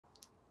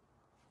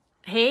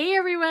Hey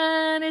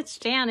everyone, it's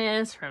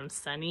Janice from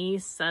sunny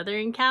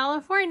Southern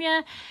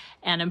California,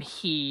 and I'm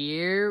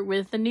here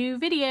with a new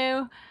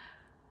video.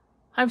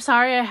 I'm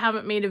sorry I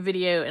haven't made a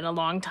video in a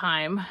long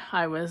time.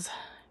 I was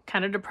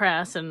kind of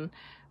depressed and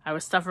I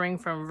was suffering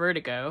from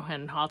vertigo,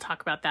 and I'll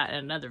talk about that in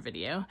another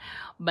video.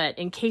 But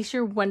in case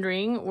you're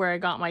wondering where I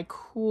got my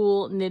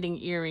cool knitting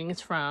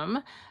earrings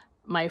from,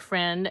 my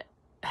friend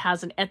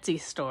has an Etsy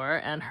store,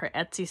 and her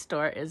Etsy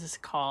store is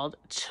called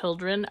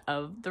Children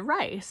of the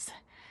Rice.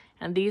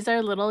 And these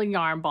are little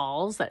yarn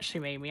balls that she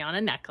made me on a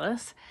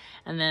necklace.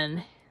 And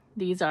then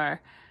these are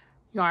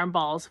yarn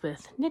balls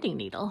with knitting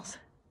needles.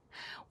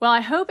 Well, I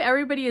hope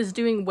everybody is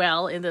doing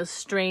well in this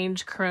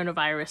strange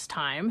coronavirus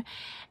time.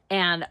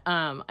 And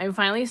I'm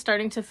finally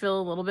starting to feel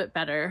a little bit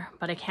better,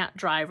 but I can't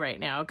drive right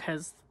now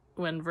because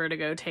when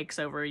vertigo takes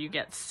over, you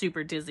get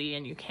super dizzy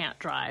and you can't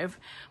drive.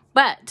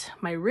 But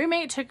my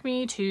roommate took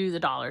me to the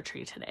Dollar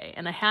Tree today,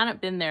 and I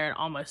hadn't been there in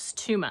almost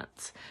 2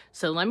 months.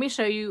 So let me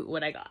show you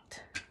what I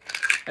got.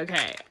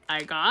 Okay,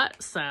 I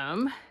got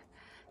some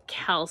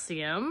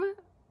calcium,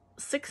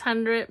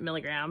 600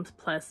 milligrams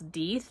plus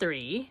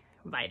D3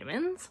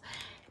 vitamins.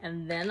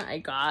 And then I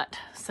got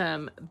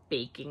some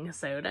baking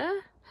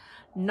soda.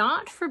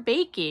 Not for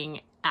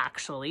baking,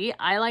 actually.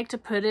 I like to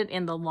put it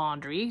in the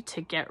laundry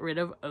to get rid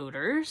of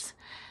odors.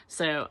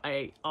 So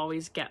I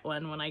always get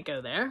one when I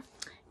go there.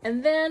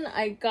 And then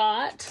I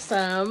got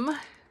some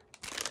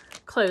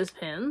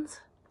clothespins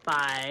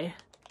by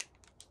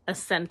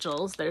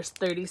Essentials. There's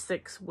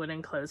 36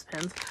 wooden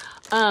clothespins.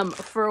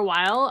 For a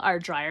while our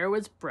dryer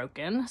was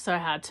broken, so I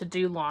had to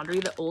do laundry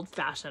the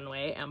old-fashioned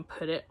way and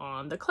put it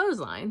on the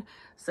clothesline.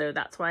 So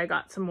that's why I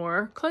got some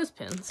more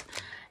clothespins.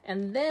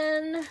 And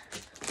then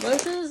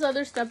most of this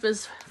other stuff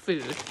is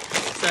food.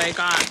 So I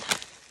got,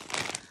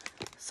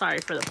 sorry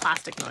for the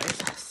plastic noise,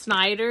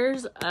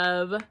 Snyder's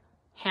of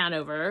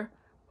Hanover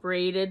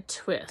braided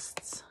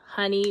twists,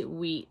 honey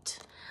wheat.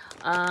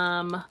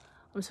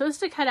 I'm supposed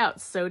to cut out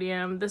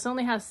sodium. This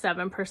only has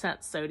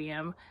 7%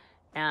 sodium,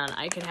 and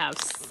I could have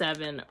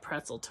 7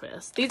 pretzel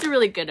twists. These are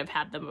really good. I've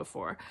had them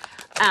before.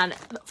 And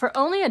for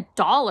only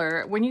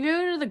 $1, when you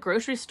go to the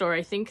grocery store,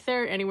 I think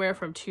they're anywhere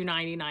from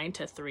 $2.99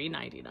 to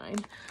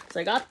 $3.99. So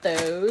I got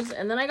those.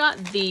 And then I got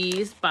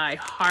these by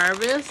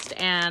Harvest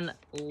and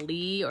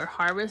Lee, or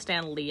Harvest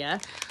and Leah.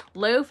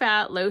 Low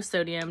fat, low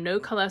sodium, no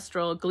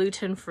cholesterol,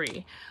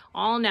 gluten-free,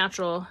 all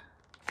natural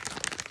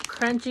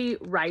crunchy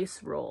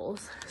rice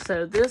rolls.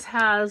 So this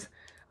has,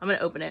 I'm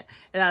gonna open it.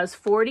 It has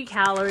 40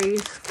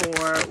 calories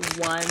for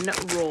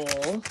 1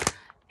 roll,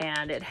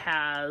 and it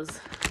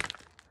has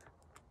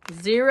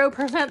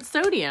 0%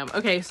 sodium.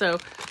 Okay, so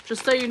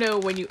just so you know,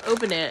 when you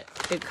open it,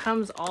 it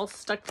comes all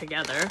stuck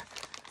together,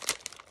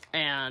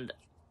 and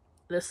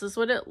this is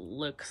what it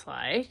looks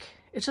like.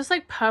 It's just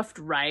like puffed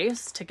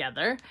rice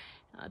together.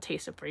 I'll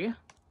taste it for you.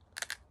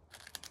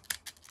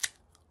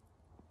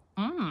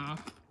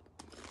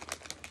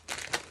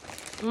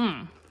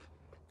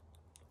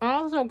 I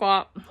also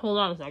got, hold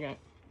on a second.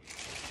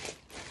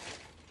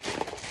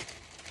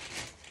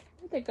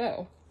 Where'd they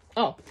go?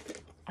 Oh,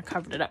 I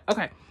covered it up.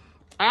 Okay.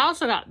 I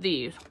also got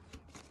these.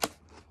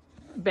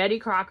 Betty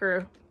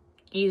Crocker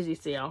Easy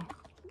Seal.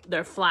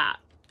 They're flat.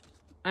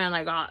 And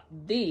I got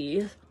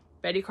these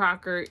Betty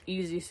Crocker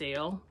Easy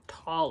Seal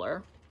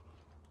taller.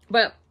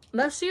 But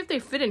let's see if they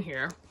fit in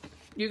here.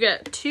 You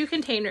get 2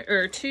 container,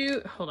 or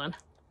 2, hold on.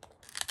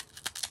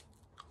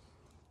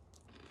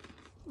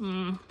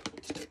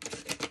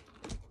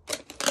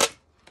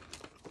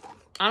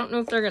 I don't know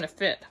if they're gonna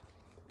fit.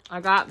 I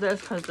got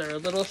this because they're a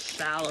little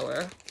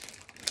shallower.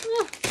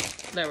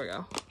 There we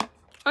go.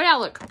 Oh yeah,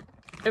 look,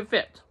 it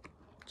fits.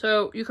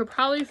 So you could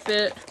probably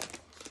fit,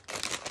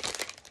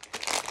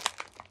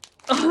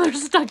 oh, they're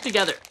stuck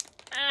together.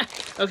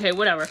 Okay,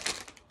 whatever.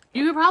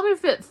 You could probably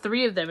fit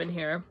 3 of them in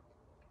here.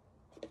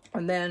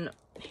 And then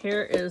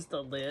here is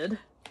the lid.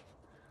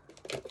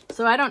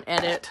 So I don't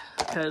edit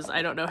because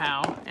I don't know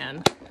how,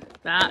 and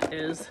that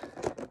is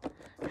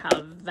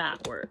how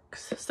that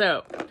works.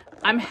 So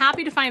I'm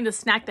happy to find this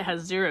snack that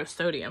has 0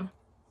 sodium.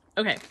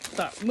 Okay,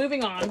 so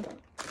moving on.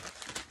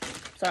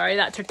 Sorry,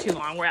 that took too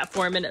long. We're at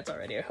 4 minutes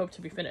already. I hope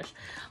to be finished.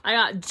 I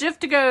got Jif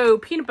to Go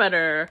peanut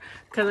butter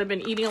because I've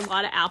been eating a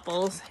lot of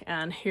apples,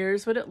 and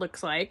here's what it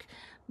looks like.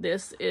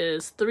 This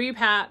is 3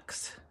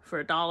 packs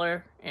for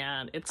 $1,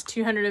 and it's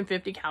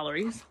 250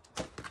 calories.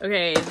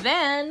 Okay,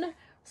 then,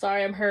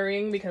 sorry I'm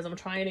hurrying because I'm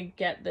trying to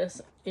get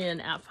this in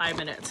at 5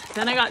 minutes.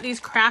 Then I got these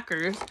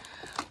crackers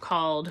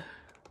called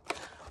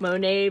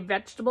Monet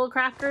vegetable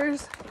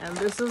crackers, and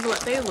this is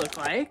what they look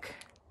like.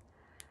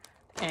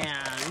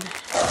 And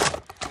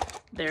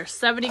they're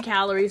 70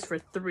 calories for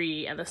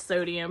 3, and the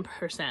sodium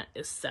percent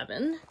is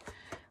 7.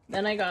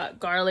 Then I got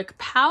garlic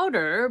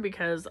powder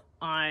because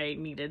I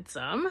needed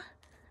some.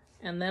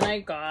 And then I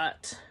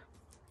got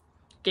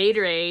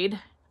Gatorade,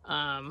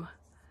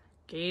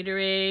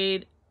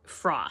 Gatorade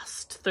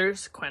Frost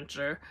Thirst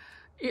Quencher.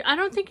 I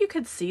don't think you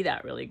could see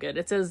that really good.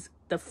 It says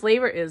the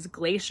flavor is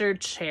Glacier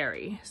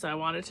Cherry, so I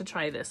wanted to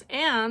try this.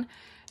 And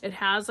it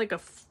has like a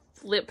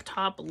flip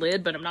top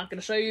lid, but I'm not going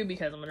to show you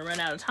because I'm going to run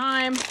out of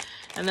time.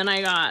 And then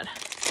I got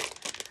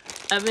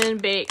oven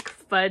baked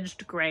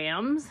fudged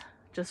grahams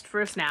just for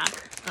a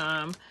snack.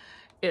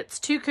 It's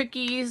 2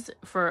 cookies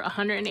for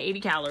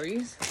 180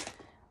 calories.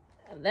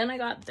 And then I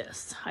got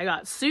this. I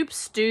got soup,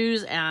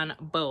 stews, and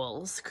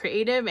bowls.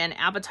 Creative and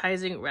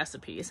appetizing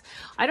recipes.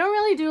 I don't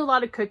really do a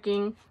lot of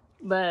cooking,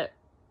 but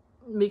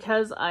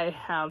because I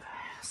have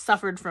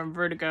suffered from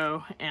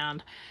vertigo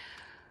and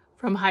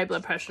from high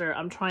blood pressure,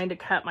 I'm trying to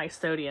cut my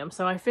sodium.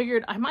 So I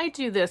figured I might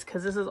do this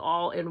because this is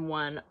all in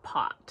one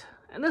pot.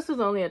 And this is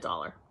only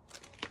 $1.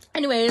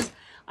 Anyways,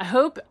 I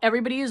hope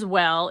everybody is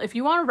well. If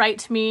you want to write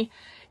to me,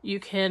 you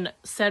can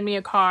send me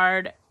a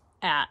card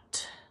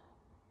at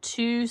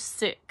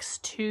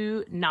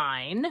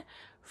 2629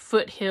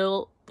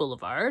 Foothill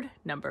Boulevard,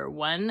 number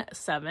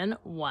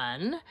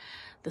 171.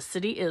 The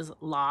city is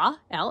LA,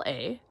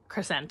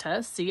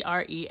 Crescenta,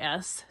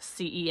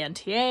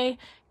 Crescenta,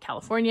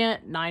 California,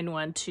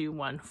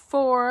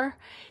 91214.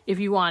 If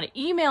you want to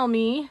email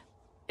me,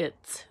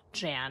 it's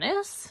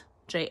Janice,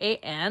 Janice,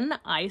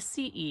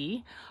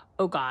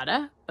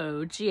 Ogata,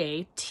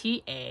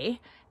 Ogata,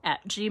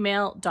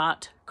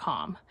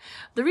 @gmail.com.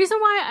 The reason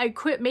why I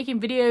quit making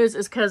videos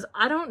is because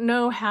I don't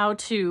know how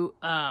to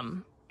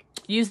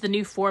use the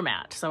new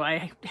format. So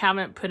I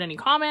haven't put any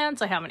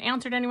comments. I haven't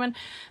answered anyone.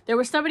 There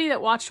was somebody that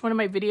watched one of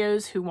my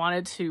videos who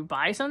wanted to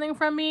buy something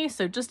from me.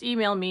 So just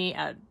email me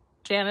at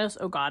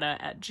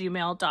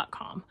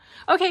janiceogata@gmail.com.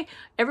 Okay,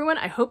 everyone,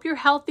 I hope you're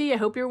healthy. I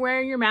hope you're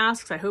wearing your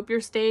masks. I hope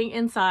you're staying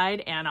inside,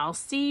 and I'll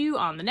see you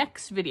on the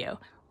next video.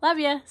 Love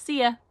ya.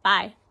 See ya.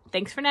 Bye.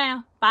 Thanks for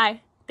now.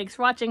 Bye. Thanks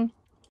for watching.